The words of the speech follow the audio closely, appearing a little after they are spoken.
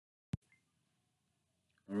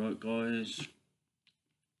Alright guys,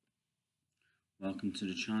 welcome to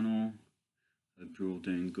the channel. Hope you're all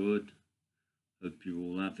doing good. Hope you're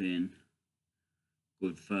all having a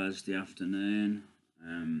good Thursday afternoon.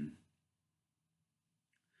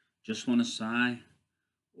 Just want to say,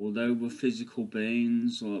 although we're physical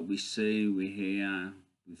beings, like we see, we hear,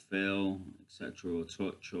 we feel, etc., or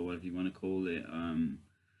touch, or whatever you want to call it,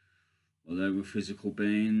 although we're physical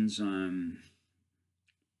beings, and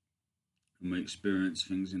we experience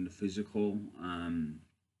things in the physical,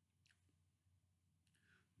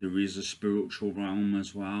 there is a spiritual realm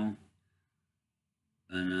as well,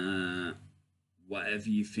 and whatever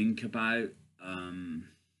you think about,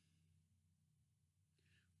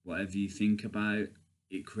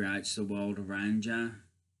 it creates the world around you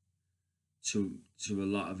to a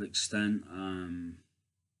lot of extent.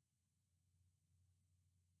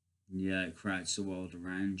 Yeah, it creates the world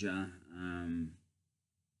around you.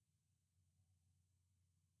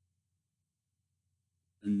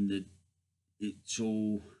 And it's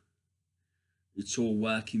all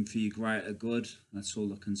working for your greater good. That's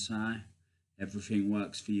all I can say. Everything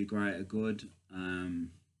works for your greater good. I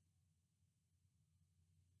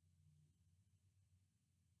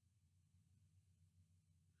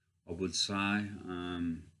would say.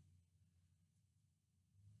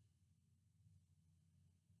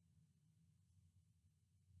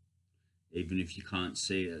 Even if you can't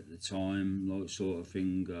see it at the time, like sort of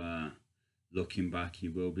thing, looking back,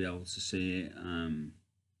 you will be able to see it.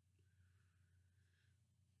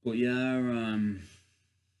 But yeah,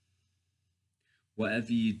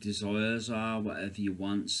 whatever your desires are, whatever your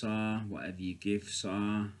wants are, whatever your gifts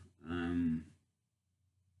are,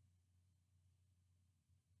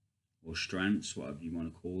 or strengths, whatever you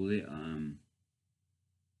want to call it,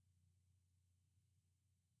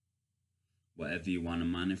 whatever you want to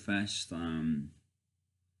manifest,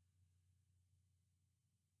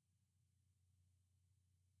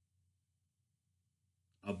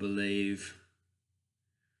 I believe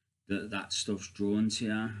that stuff's drawn to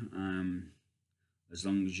you, as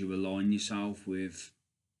long as you align yourself with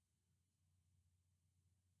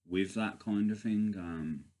that kind of thing.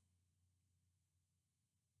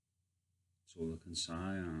 That's all I can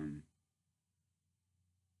say.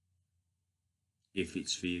 If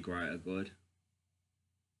it's for your greater good.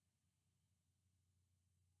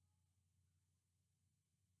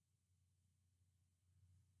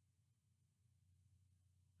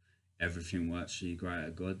 Everything works for your greater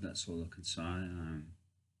good. That's all I can say.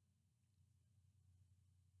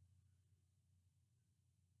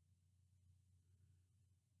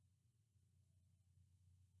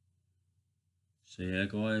 So yeah,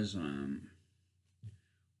 guys,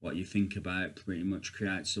 what you think about pretty much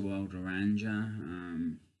creates the world around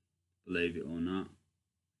you, believe it or not.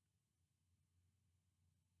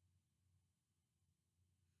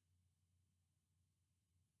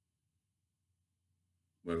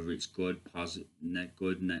 Whether it's good, positive,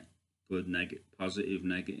 positive,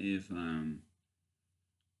 negative,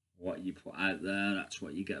 what you put out there, that's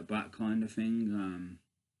what you get back, kind of thing.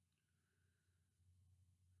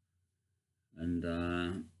 And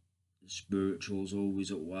spiritual's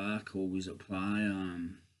always at work, always at play,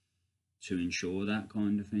 to ensure that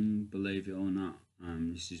kind of thing, believe it or not.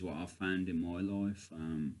 This is what I've found in my life.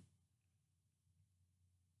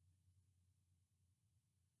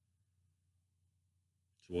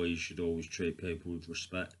 It's why you should always treat people with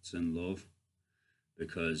respect and love,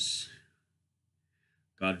 because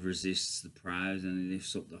God resists the proud and he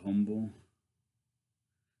lifts up the humble,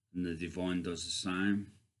 and the divine does the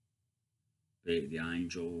same, be it the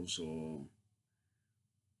angels or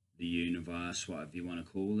the universe, whatever you want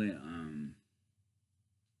to call it.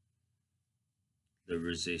 They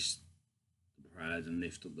resist the proud and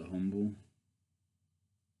lift up the humble,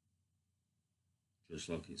 just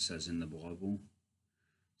like it says in the Bible.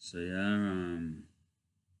 So yeah,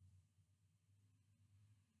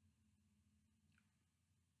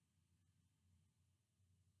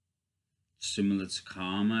 similar to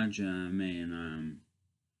karma, do you know what I mean?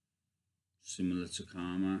 Similar to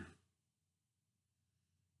karma,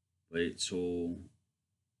 but it's all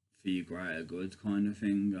for your greater good, kind of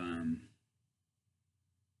thing.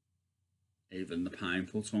 Even the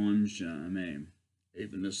painful times, do you know what I mean?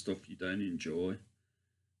 Even the stuff you don't enjoy,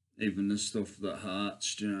 even the stuff that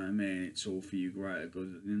hurts, do you know what I mean? It's all for your greater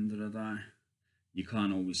good at the end of the day. You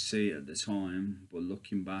can't always see it at the time, but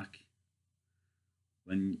looking back,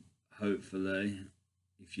 when hopefully,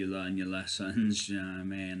 if you learn your lessons, you know what I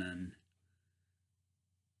mean, and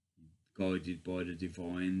guided by the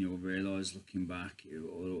divine, you'll realise looking back, it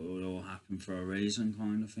all happened for a reason,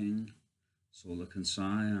 kind of thing. That's all I can say.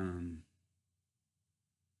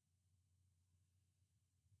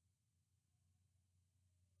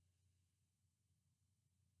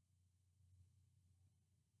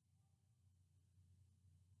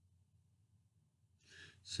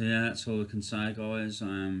 So yeah, that's all I can say, guys.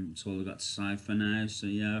 That's all I got to say for now. So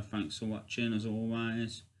yeah, thanks for watching as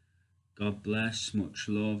always. God bless, much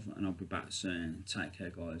love, and I'll be back soon. Take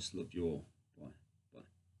care, guys. Love you all.